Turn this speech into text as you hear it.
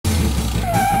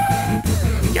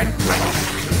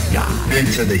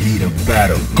Into the heat of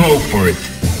battle. Go for it.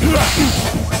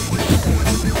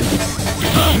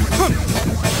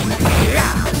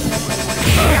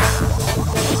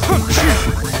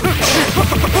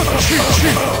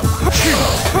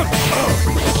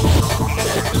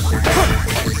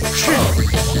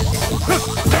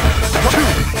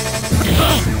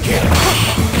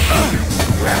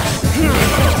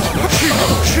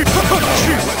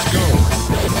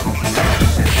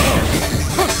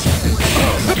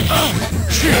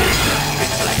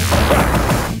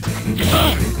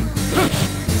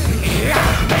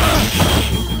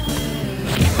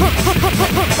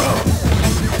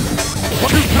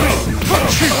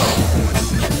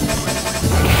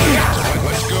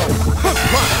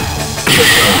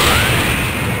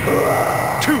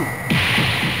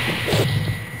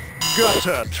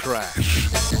 Gutter trash.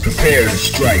 Prepare to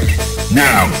strike.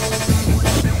 Now!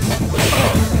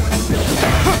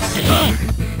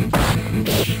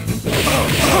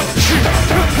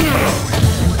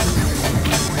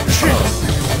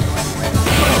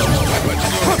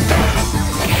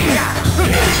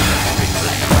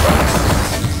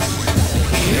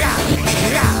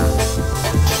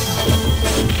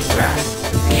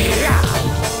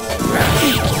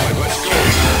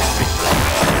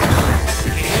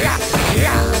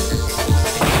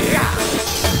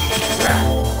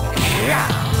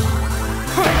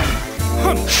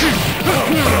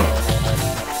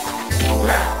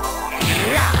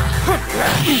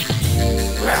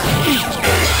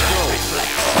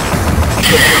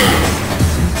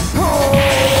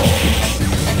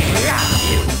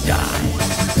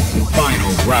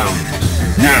 Final round.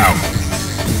 Now!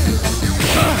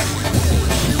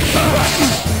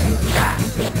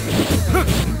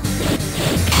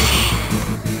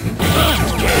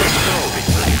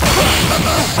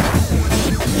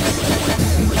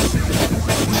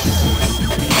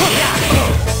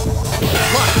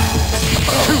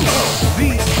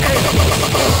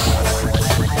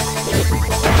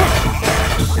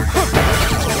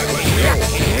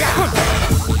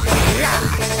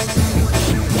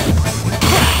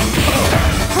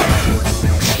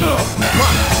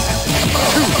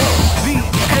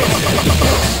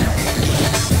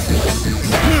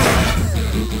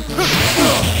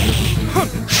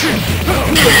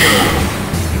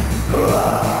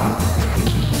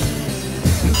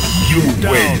 You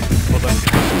win.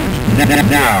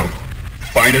 Now,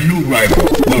 find a new rival.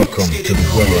 Welcome to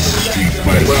the world of Street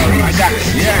Fighter. Well, I got it.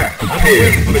 Yeah.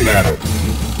 Prepare for the battle.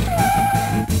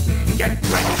 Get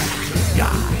ready.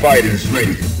 Fighters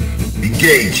ready.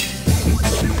 Engage.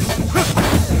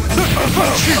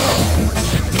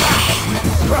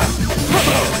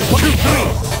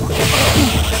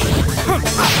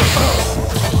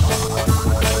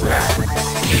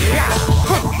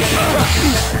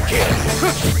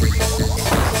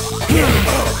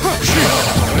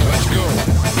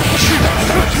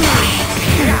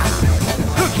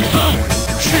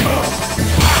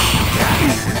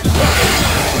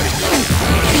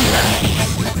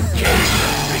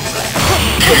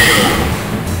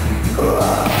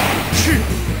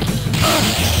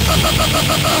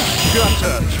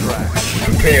 Gutter trash.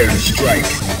 Prepare to strike.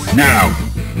 Now!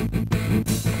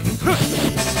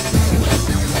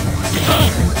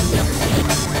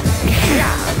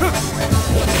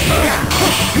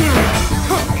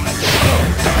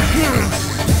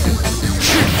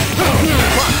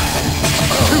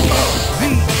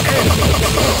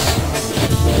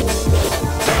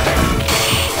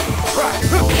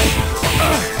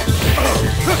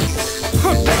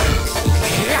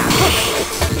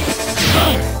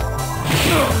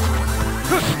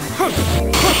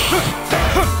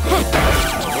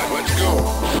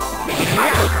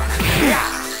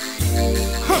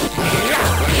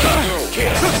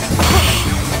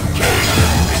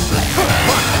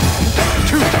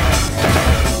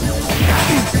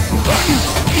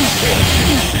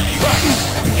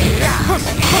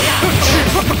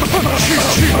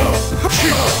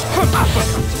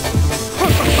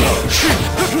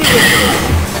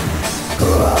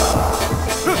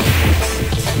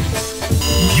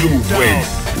 You win.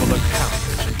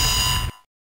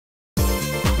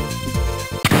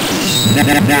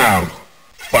 Now,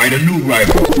 find a new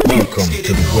rival. Welcome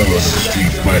to the world of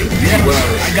Street Fighter. Yeah, well,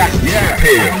 I got it. Yeah,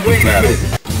 prepare for battle.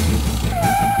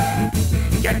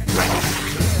 Get ready.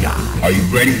 Are you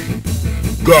ready?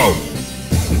 Go!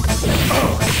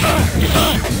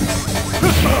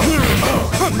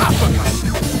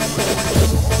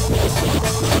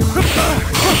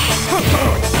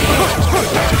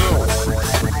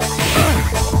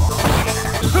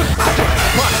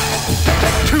 One,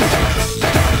 two.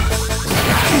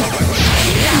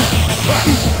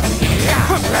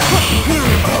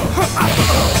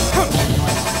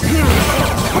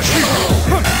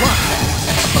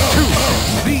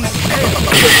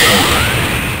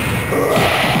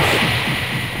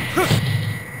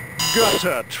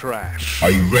 Gutter trash.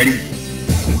 Are you ready?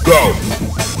 Go!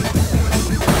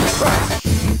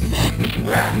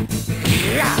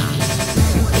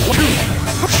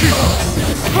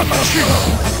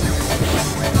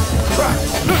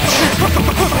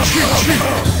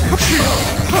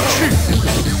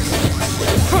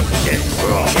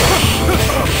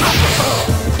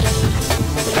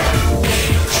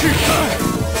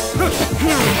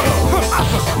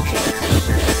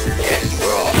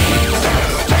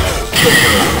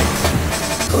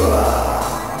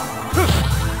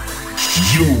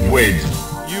 You win.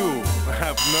 You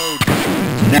have no...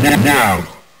 Now,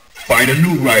 find a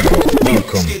new rival.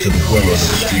 Welcome to the world of the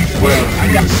street. Well,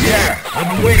 I'm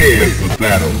prepared for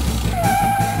battle.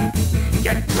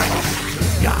 Get ready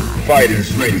to die. Fighters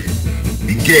ready.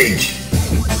 Engage.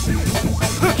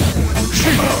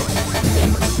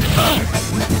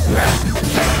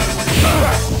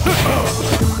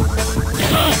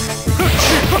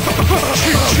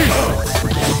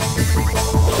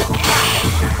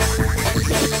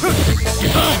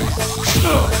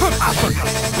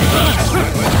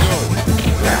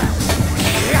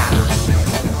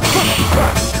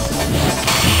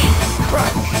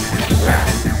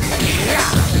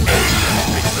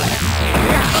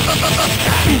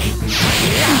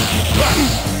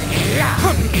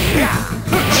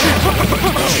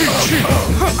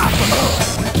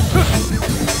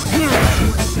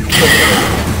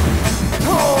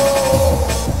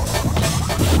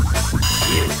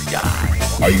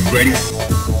 Are you ready?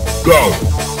 Go!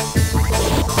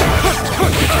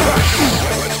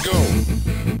 Let's go.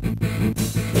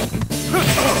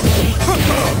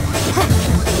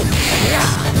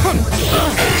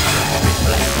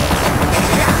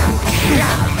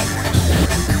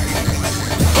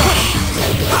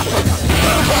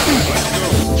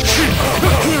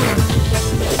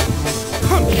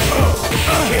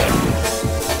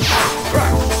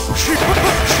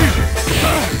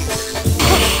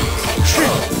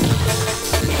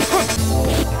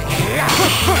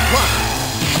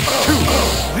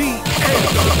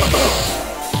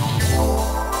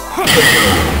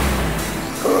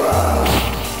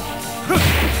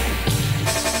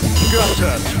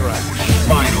 Gutter trash.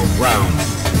 Final round.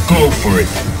 Go for it.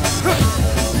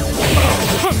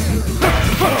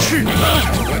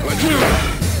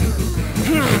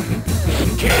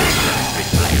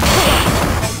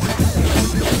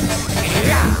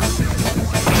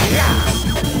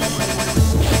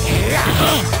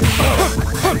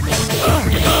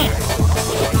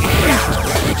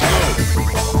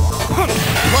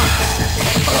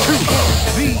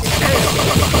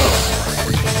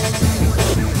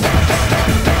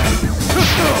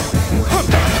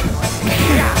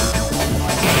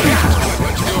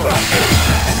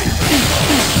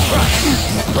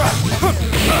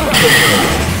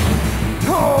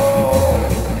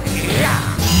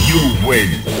 You win.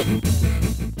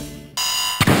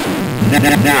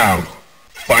 Now,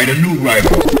 find a new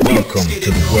rival. Welcome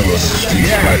to the world of the street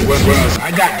fighter. Well,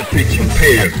 I got the picture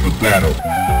prepared for battle.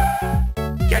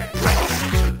 Get ready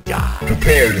to die.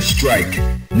 Prepare to strike.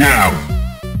 Now.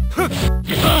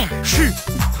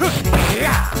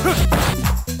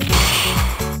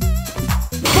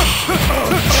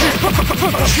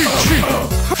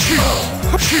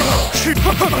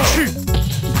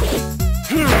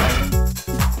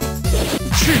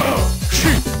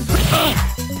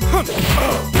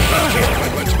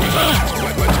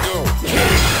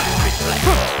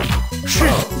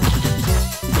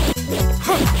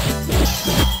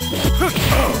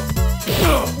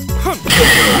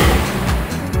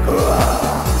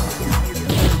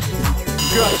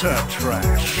 Gutter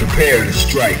trash. Prepare to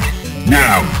strike.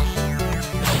 Now.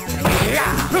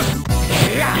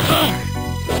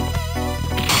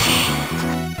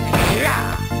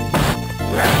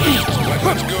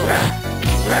 Let's go.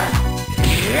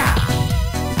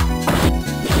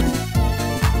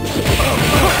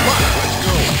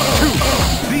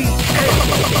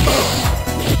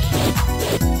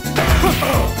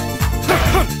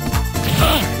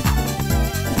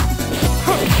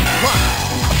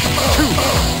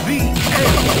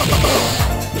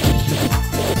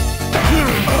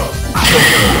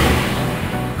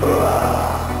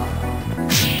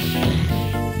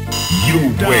 You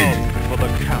win. For the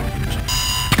count.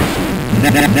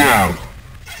 Now,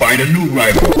 find a new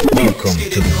rival. Welcome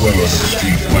to the world of the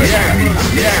street fighter.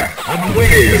 I'm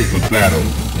prepared for battle.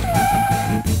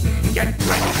 Get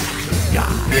ready to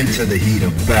die. Into the heat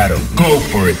of battle. Go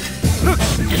for it.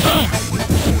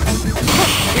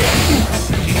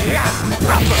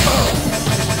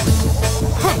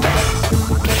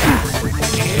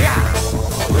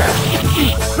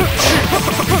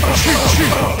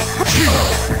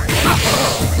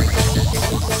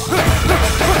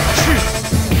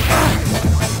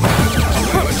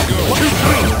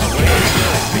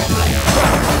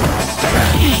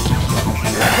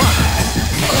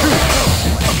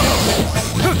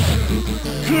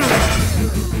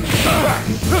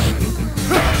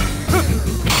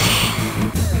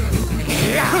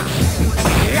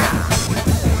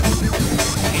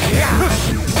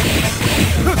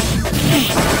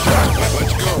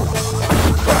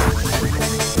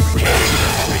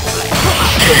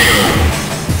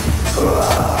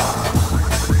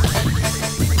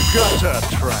 Gutter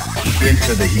trash.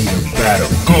 Into the heat of battle.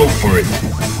 Go for it.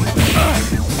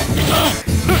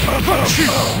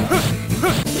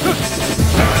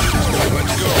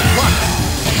 Let's go. 1,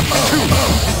 2,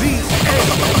 the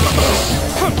end.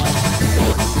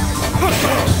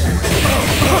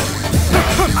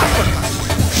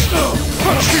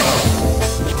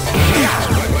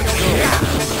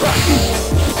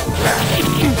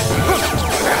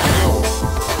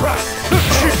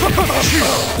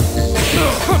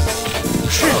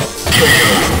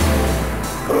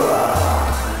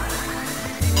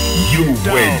 You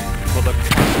win. For the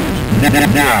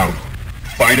Now,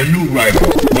 find a new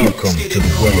rival. Welcome to the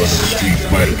world of Street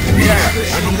Fighter 3.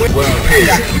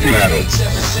 Prepare for battle.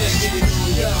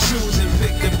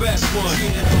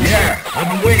 I've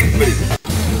been waiting for this.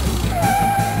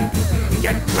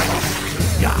 Get ready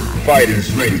to die. Fighters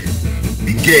ready.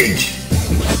 Engage.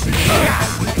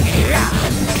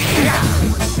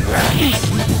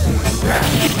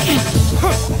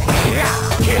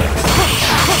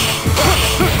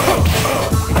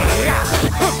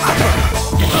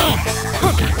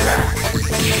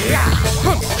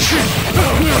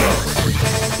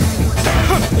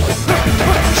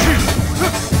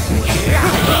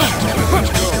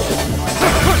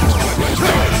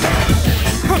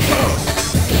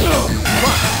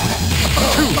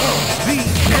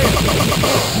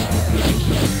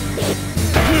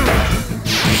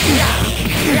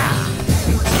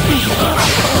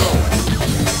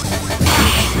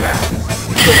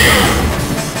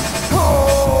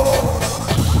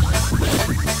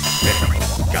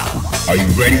 Are you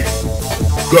ready?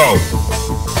 Go!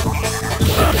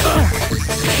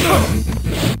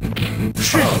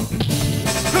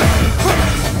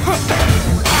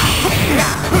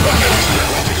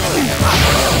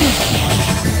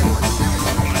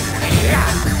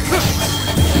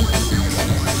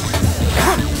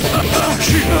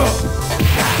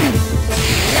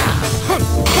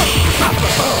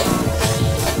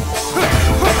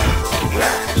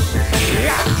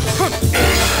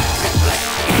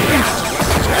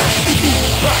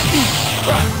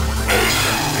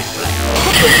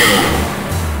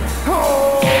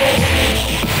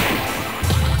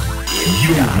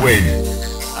 You win.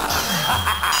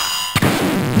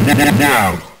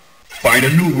 Now, find a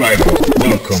new rival.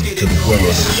 Welcome to the world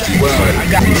of Street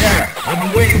Fighter 3. I've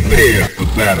been waiting. Prepare for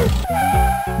battle.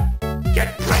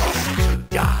 Get ready to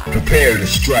die. Prepare to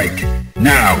strike.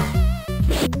 Now.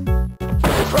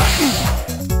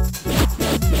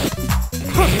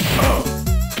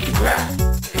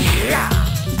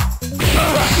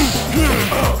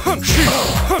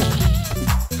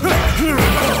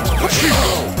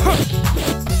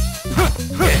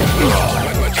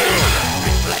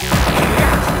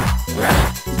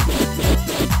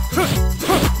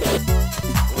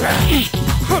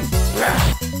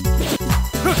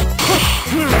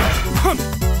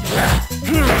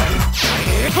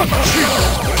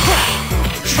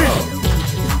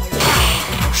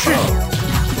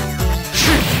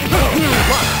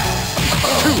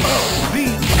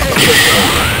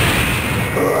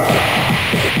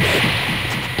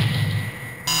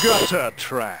 gutter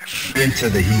trash. Into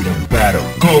the heat of battle.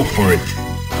 Go for it.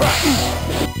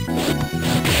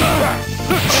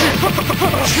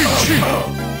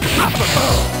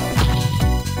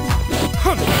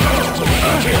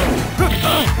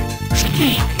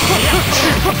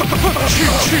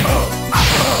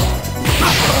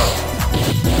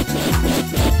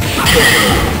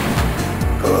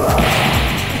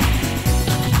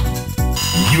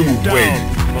 You win.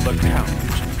 For the count.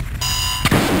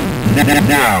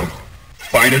 Now,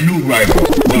 find a new rival.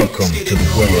 Welcome to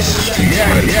the world of Street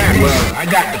Fighter. Well, I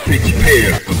got the picture.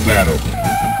 Prepare for battle.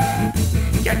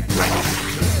 Get ready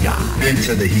to die.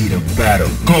 Into the heat of battle.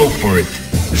 Go for it.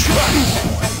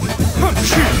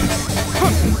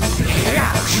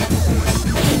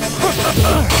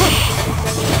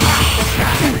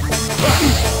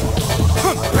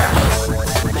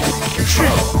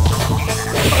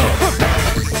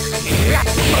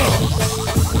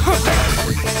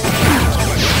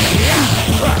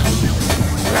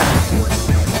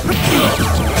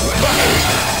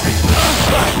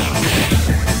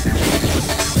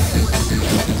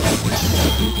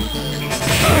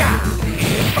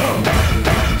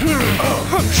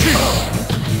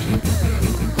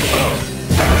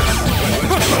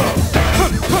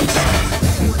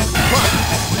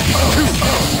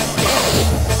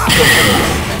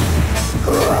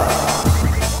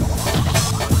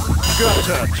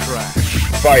 Gutter trash.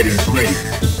 Fighters ready.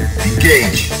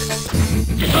 Engage.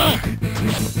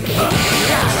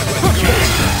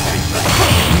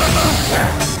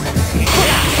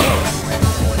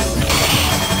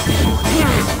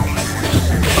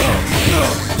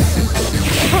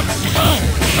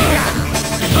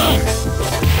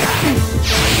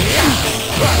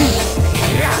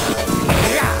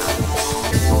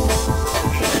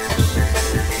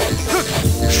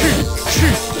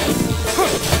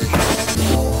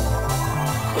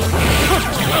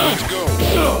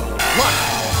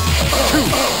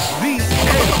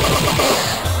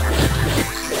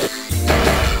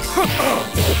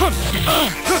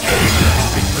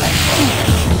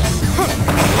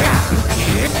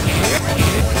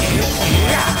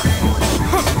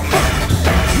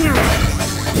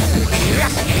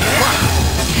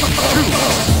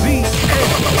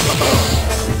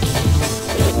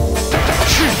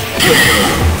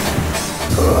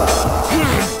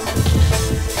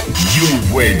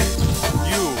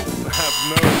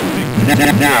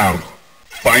 Now,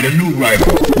 find a new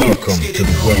rival. Welcome to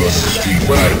the world of the street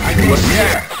fighter.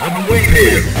 On the way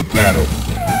here for battle.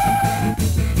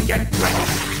 Get ready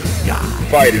to die.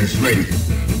 Fighters ready.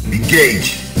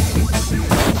 Engage.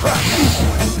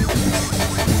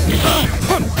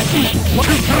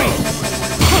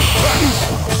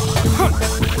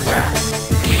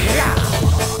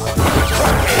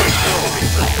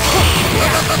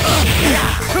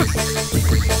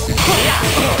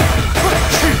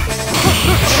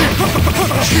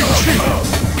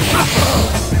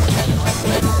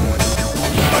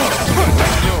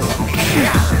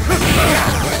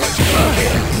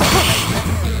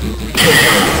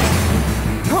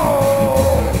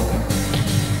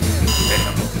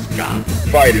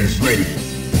 Fighters ready.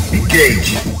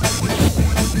 Engage.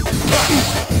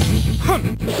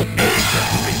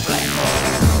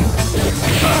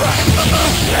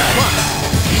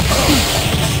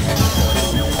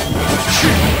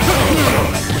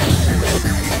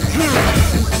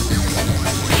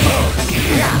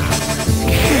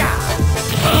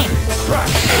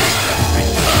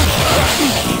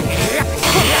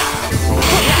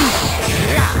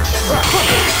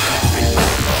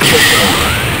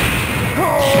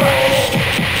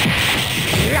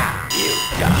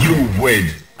 You win.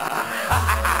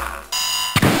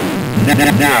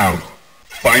 Now,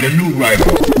 find a new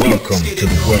rival. Welcome to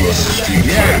the world of the street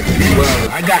fighter. Well,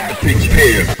 I got the pitch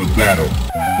here for battle.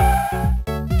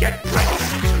 Get ready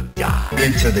to die.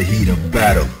 Into the heat of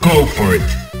battle. Go for it.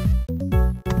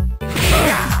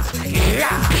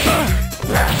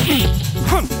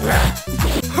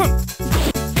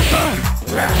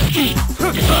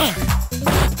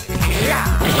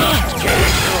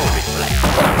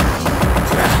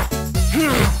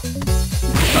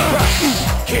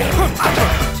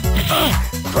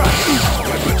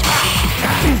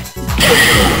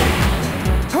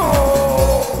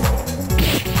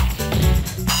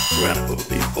 Tremble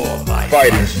before my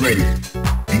Fighters ready.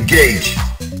 Engage.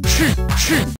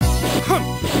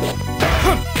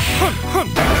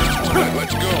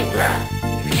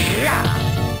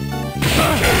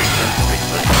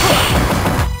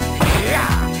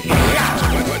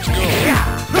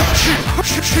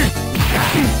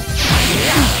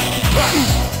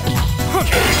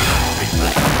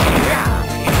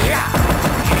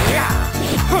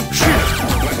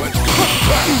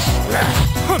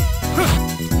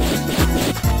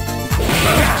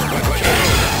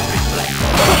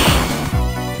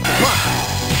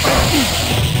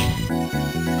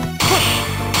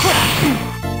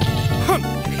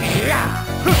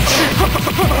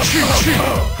 Let's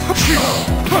go.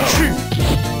 Let's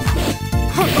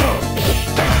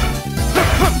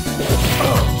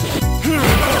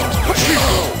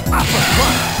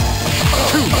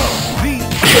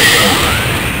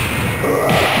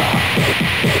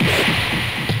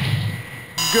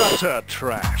Gutter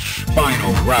trash.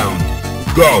 Final round.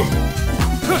 Go.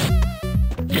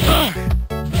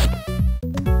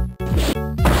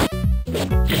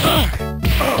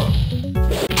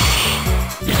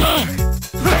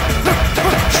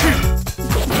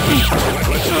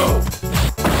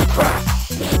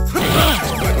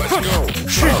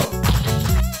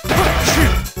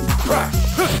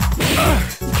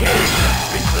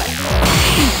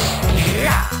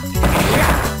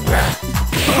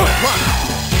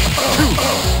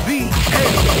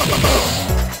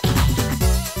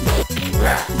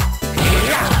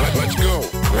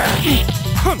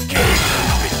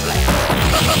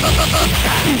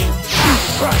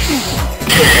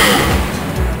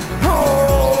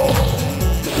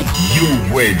 You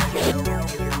win.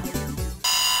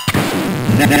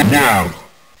 Now,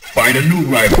 find a new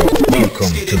rival.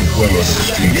 Welcome to the world of the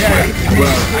street fighter.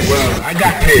 Well, I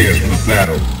got pairs for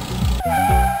battle.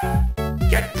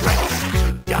 Get ready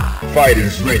to die.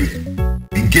 Fighters ready.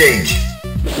 Engage.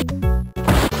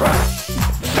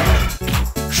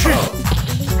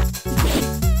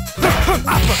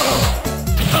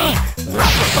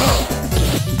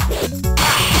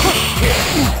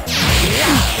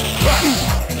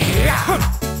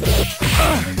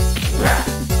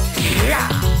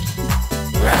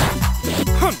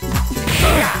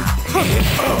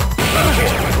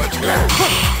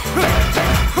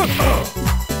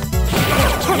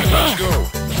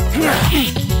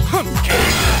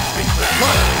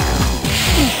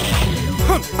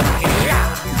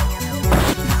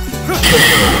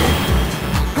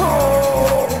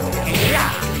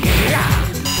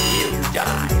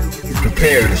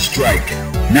 Prepare to strike.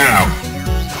 Now.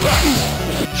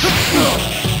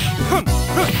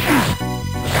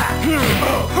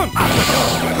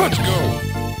 Let's go.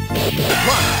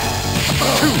 1,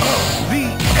 2, the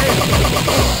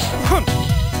end.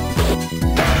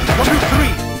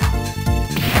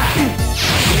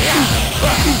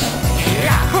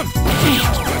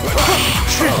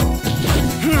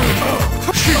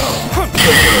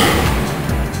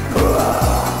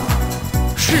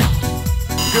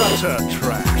 Gutter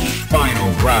trash. Final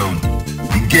round.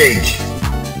 Engage.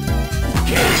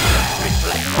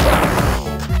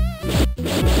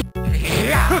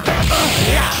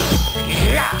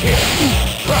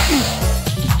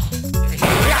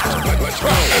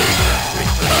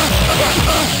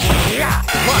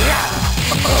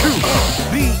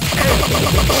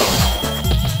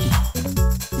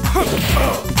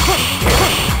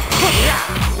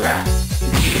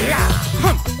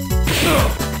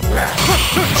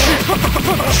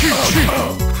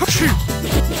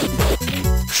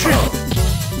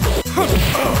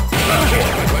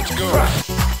 Let's go.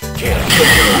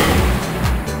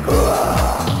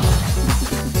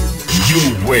 You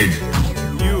win.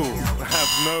 You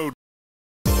have no...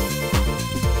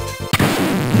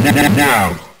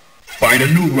 Now, find a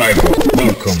new rival.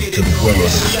 Welcome to the world of the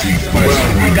street fighter.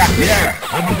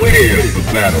 I'm prepared for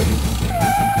battle.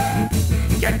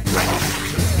 Get ready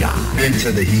to die.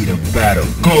 Into the heat of battle.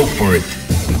 Go for it.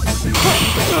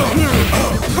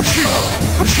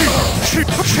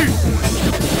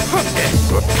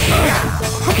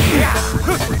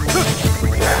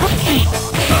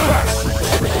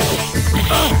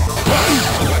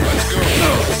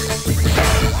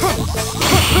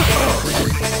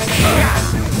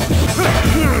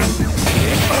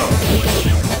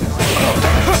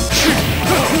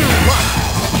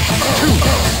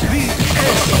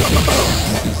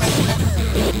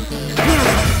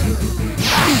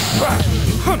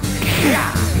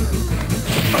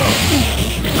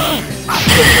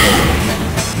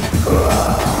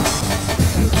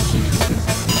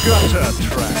 Gutter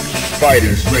trash.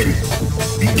 Fighters ready.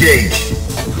 Engage.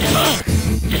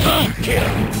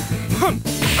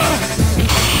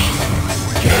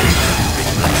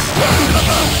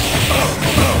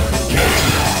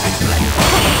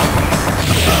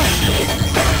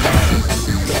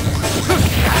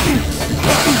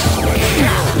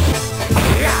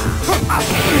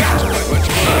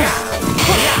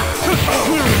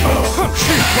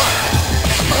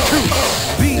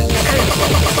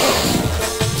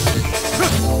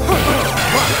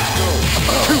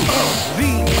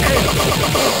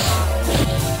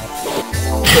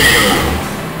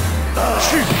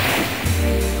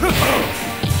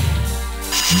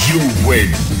 You win.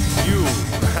 You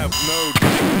have no...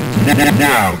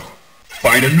 Now,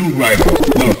 find a new rival.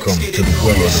 Welcome to the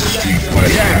world of the street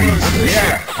fighter.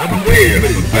 I'm prepared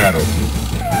for battle.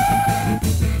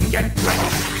 Get ready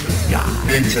to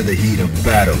die. Into the heat of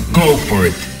battle. Go for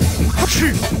it.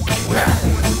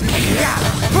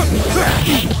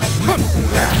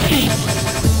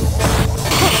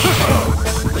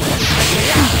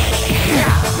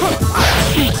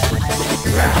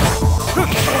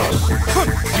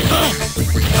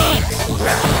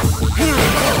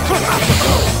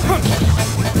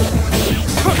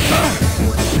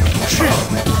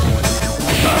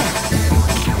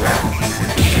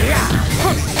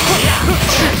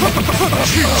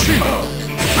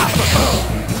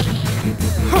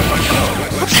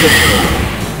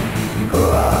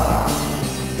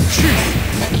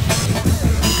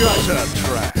 Gutter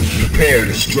trash. Prepare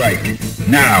to strike.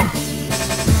 Now.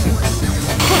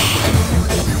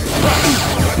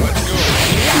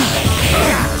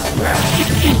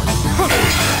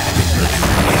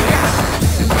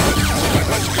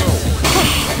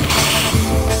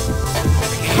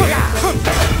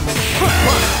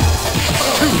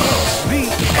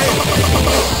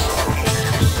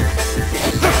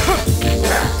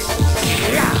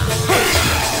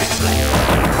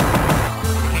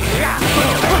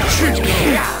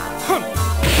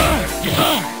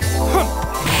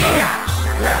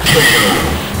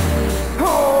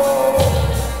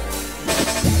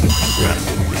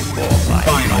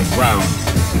 Final round.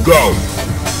 Go.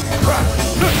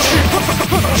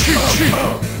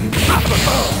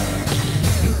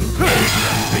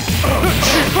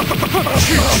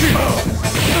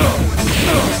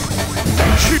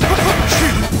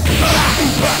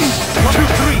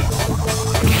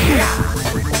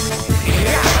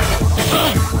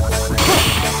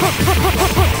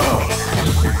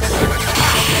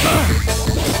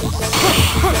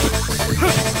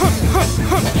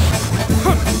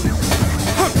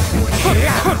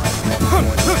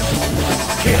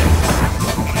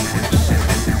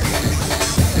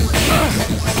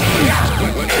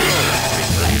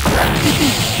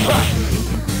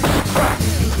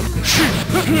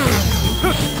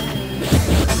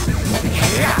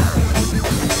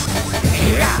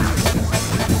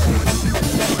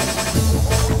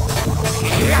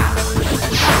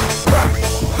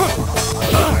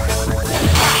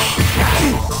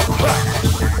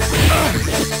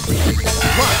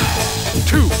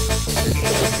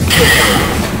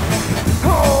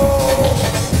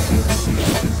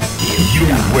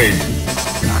 win.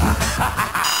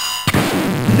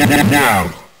 Now,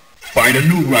 find a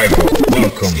new rival.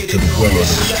 Welcome to the world of the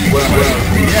street. Well,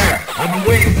 yeah, I'm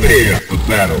waiting there for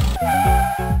battle.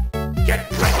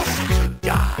 Get ready to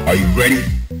die. Are you ready?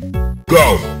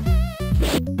 Go!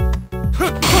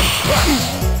 Let's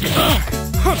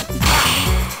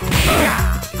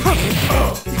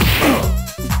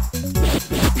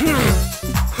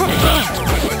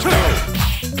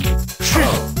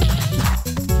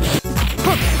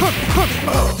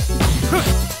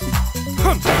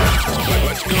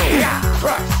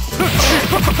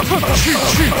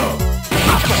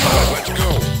go.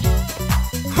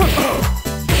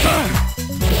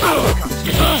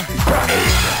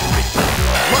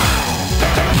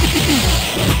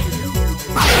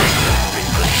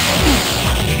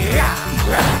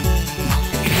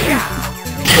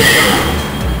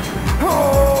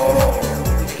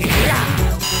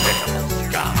 Let's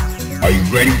go. Are you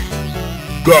ready?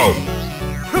 Go!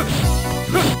 Let's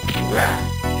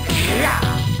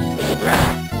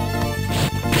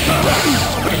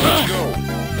go.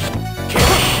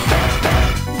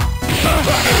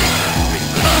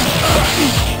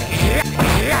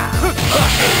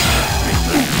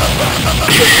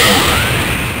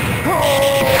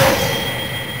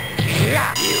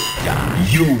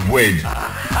 You win.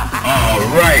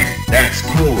 Alright, that's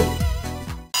cool.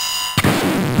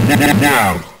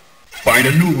 Now, find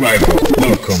a new rival.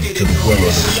 Welcome to the world of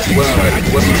the street.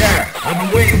 Well, yeah,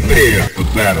 I'm waiting there for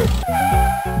battle.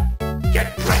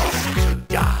 Get ready to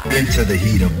die. Into the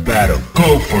heat of battle.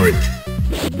 Go for it.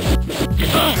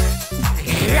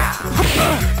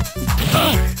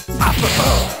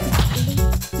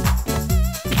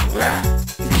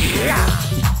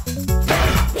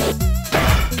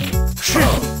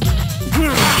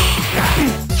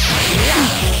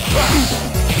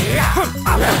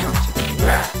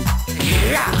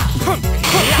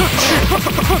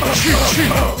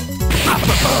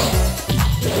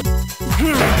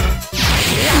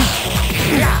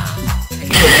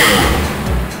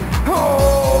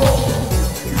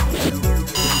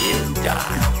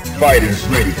 Fighters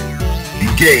ready.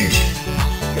 Engage.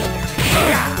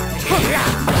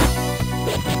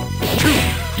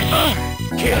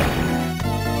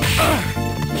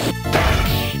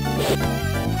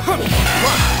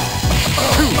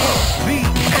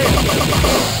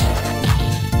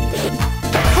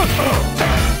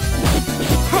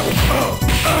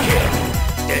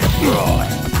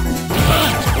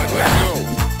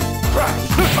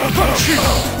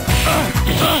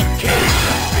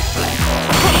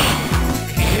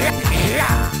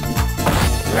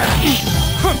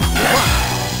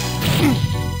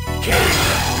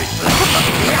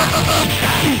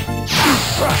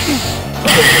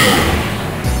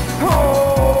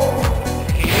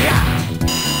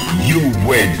 You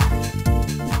win.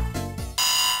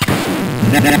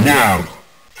 Now,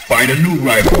 find a new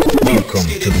rival. Welcome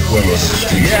to the world of the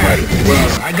street.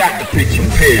 Well, I got the pitch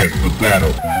prepared for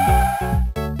battle.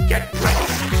 Get ready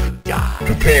to die.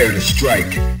 Prepare to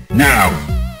strike. Now.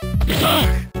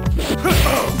 1,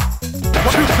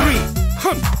 2, 3.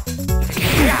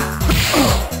 Let's go.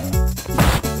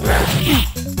 Let's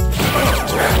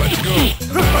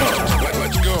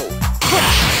go.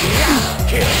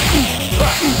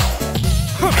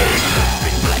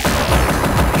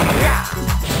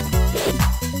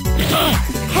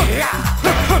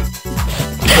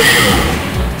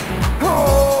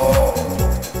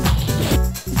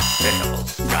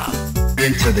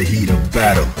 Into the heat of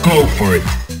battle. Go for it.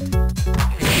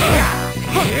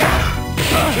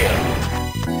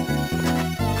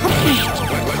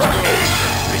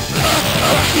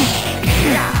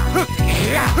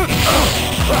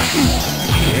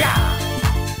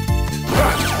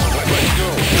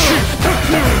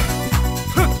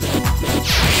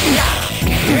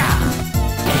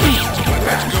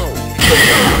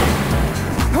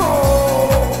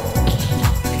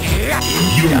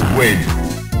 You win.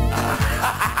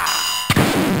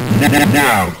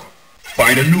 Now,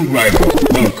 find a new rival.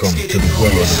 Welcome to the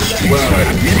world of the street.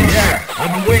 Yeah,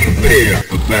 I'm waiting there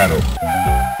for battle.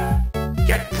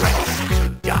 Get ready to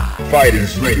die.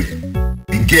 Fighters ready.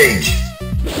 Engage.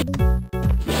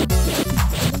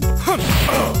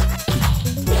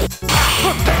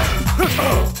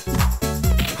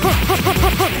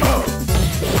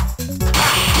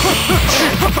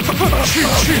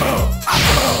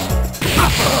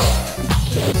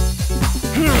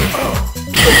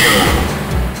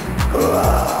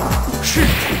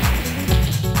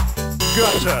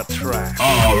 Gutter trash.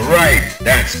 Alright,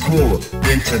 that's cool.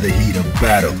 Into the heat of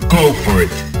battle. Go for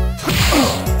it.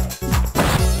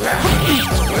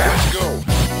 Let's go.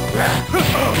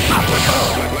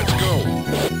 Let's go.